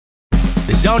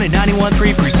Zone at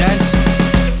 91.3 presents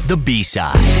The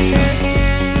B-Side.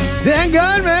 Dang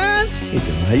good, man. Hey,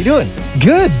 Dylan, how you doing?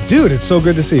 Good, dude. It's so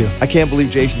good to see you. I can't believe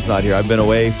Jason's not here. I've been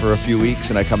away for a few weeks,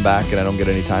 and I come back, and I don't get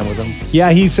any time with him. Yeah,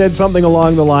 he said something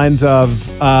along the lines of,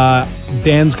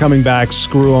 Dan's coming back,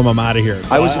 screw him, I'm out of here. So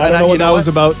I don't know what that was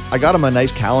about. I got him a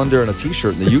nice calendar and a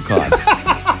T-shirt in the Yukon,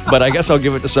 but I guess I'll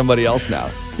give it to somebody else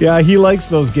now. Yeah, he likes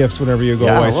those gifts whenever you go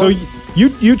away. Well, so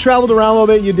you traveled around a little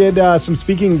bit. You did some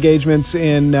speaking engagements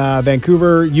in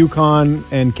Vancouver, Yukon,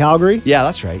 and Calgary. Yeah,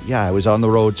 that's right. Yeah, I was on the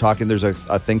road talking. There's a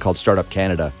thing called Startup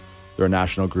Canada. They're a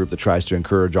national group that tries to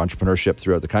encourage entrepreneurship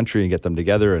throughout the country and get them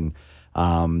together. And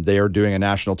they are doing a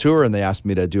national tour, and they asked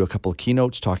me to do a couple of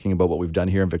keynotes talking about what we've done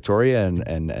here in Victoria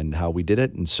and how we did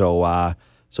it. And so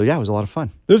yeah, it was a lot of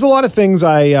fun. There's a lot of things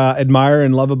I admire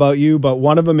and love about you, but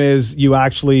one of them is you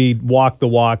actually walk the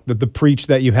walk, the preach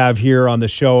that you have here on the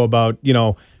show about, you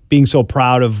know, being so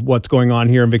proud of what's going on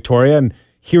here in Victoria. And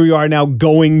here you are now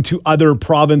going to other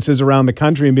provinces around the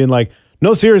country and being like,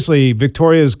 no, seriously,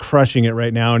 Victoria is crushing it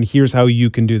right now, and here's how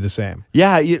you can do the same.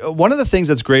 Yeah, one of the things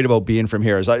that's great about being from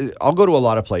here is I'll go to a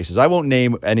lot of places. I won't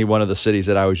name any one of the cities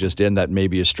that I was just in that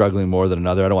maybe is struggling more than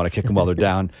another. I don't want to kick them while they're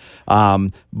down.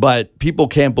 But people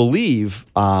can't believe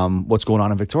what's going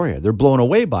on in Victoria. They're blown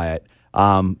away by it.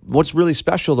 What's really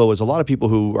special, though, is a lot of people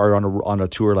who are on a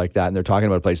tour like that and they're talking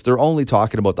about a place, they're only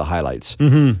talking about the highlights.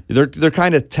 Mm-hmm. They're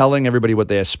kind of telling everybody what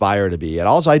they aspire to be. And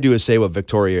all I do is say what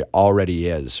Victoria already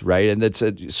is, right?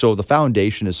 And so the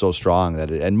foundation is so strong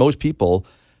and most people,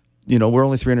 you know, we're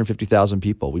only 350,000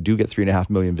 people. We do get 3.5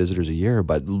 million visitors a year,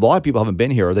 but a lot of people haven't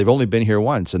been here, or they've only been here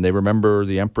once, and they remember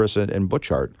the Empress and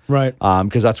Butchart. Right.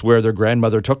 Because that's where their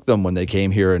grandmother took them when they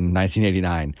came here in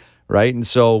 1989. Right. And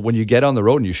so when you get on the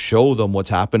road and you show them what's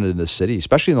happened in this city,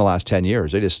 especially in the last 10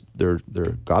 years, they're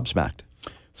gobsmacked.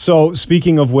 So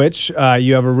speaking of which,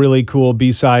 you have a really cool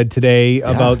B-side today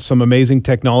about some amazing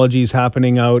technologies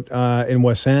happening out in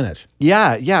West Saanich.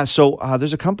 Yeah. So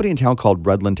there's a company in town called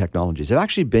Redlen Technologies. They've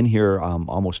actually been here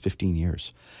almost 15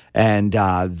 years. And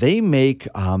they make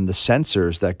the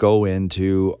sensors that go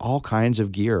into all kinds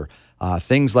of gear.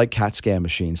 Things like CAT scan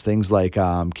machines, things like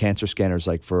cancer scanners,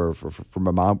 like for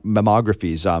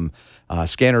mammographies,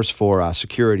 scanners for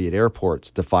security at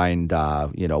airports to find,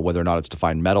 whether or not it's to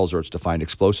find metals or it's to find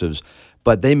explosives.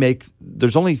 But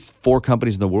there's only 4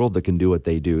 companies in the world that can do what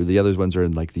they do. The other ones are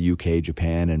in like the UK,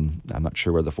 Japan, and I'm not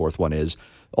sure where the 4th one is.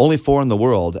 Only 4 in the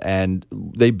world, and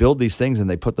they build these things and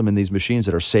they put them in these machines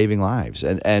that are saving lives.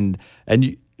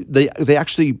 They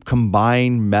actually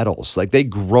combine metals, like they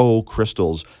grow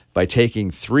crystals by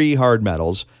taking 3 hard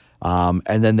metals,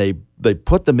 and then they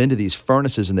put them into these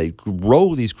furnaces and they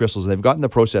grow these crystals, and they've gotten the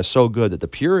process so good that the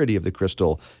purity of the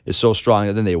crystal is so strong,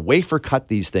 and then they wafer cut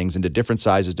these things into different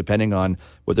sizes depending on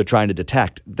what they're trying to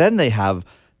detect. Then they have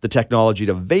the technology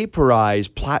to vaporize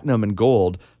platinum and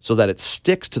gold so that it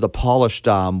sticks to the polished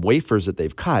wafers that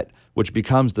they've cut, which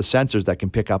becomes the sensors that can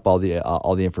pick up all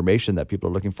the information that people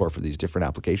are looking for these different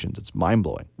applications. It's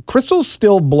mind-blowing. Crystals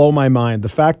still blow my mind. The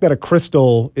fact that a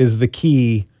crystal is the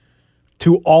key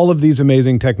to all of these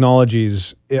amazing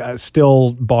technologies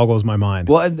still boggles my mind.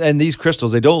 Well, and these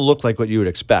crystals, they don't look like what you would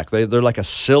expect. They're like a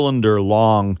cylinder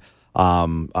long.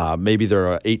 Maybe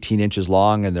they're 18 inches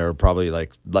long, and they're probably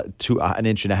like 1.5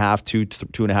 inches,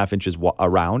 2.5 inches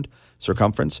around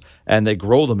circumference, and they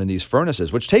grow them in these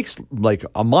furnaces, which takes like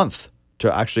a month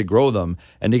to actually grow them,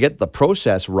 and to get the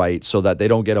process right so that they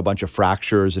don't get a bunch of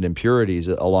fractures and impurities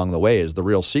along the way is the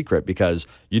real secret, because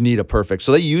you need a perfect.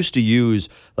 So they used to use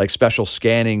like special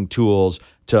scanning tools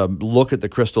to look at the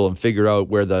crystal and figure out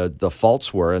where the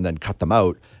faults were and then cut them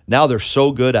out. Now they're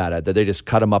so good at it that they just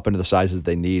cut them up into the sizes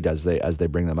they need as they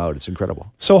bring them out. It's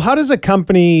incredible. So how does a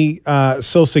company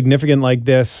so significant like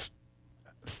this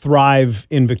thrive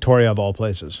in Victoria of all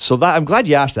places? So I'm glad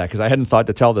you asked that, because I hadn't thought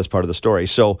to tell this part of the story.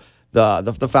 So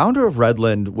the founder of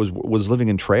Redlen was living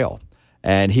in Trail,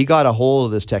 and he got a hold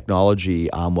of this technology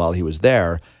while he was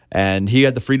there, and he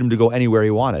had the freedom to go anywhere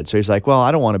he wanted. So he's like, well,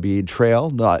 I don't want to be in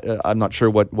Trail. I'm not sure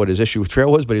what his issue with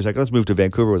Trail was, but he's like, let's move to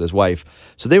Vancouver with his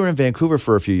wife. So they were in Vancouver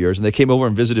for a few years, and they came over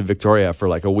and visited Victoria for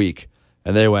like a week,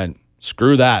 and they went,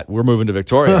 screw that, we're moving to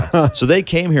Victoria. So they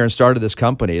came here and started this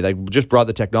company. They just brought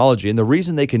the technology, and the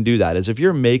reason they can do that is if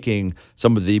you're making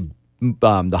some of the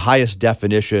highest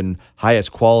definition,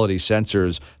 highest quality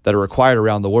sensors that are required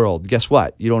around the world, guess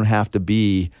what? You don't have to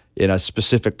be in a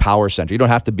specific power center. You don't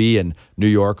have to be in New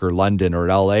York or London or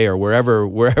LA or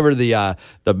wherever the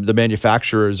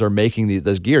manufacturers are making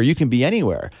this gear. You can be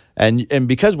anywhere. And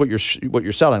because what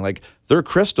you're selling, like their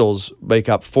crystals make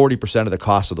up 40% of the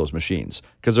cost of those machines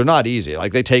because they're not easy.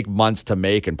 Like they take months to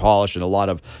make and polish, and a lot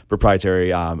of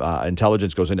proprietary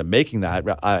intelligence goes into making that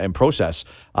and process.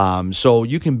 So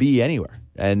you can be anywhere.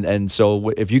 And so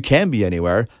if you can be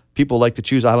anywhere, people like to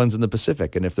choose islands in the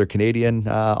Pacific. And if they're Canadian,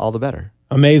 all the better.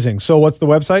 Amazing. So what's the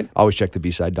website? Always check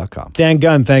thebside.com. Dan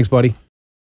Gunn, thanks, buddy.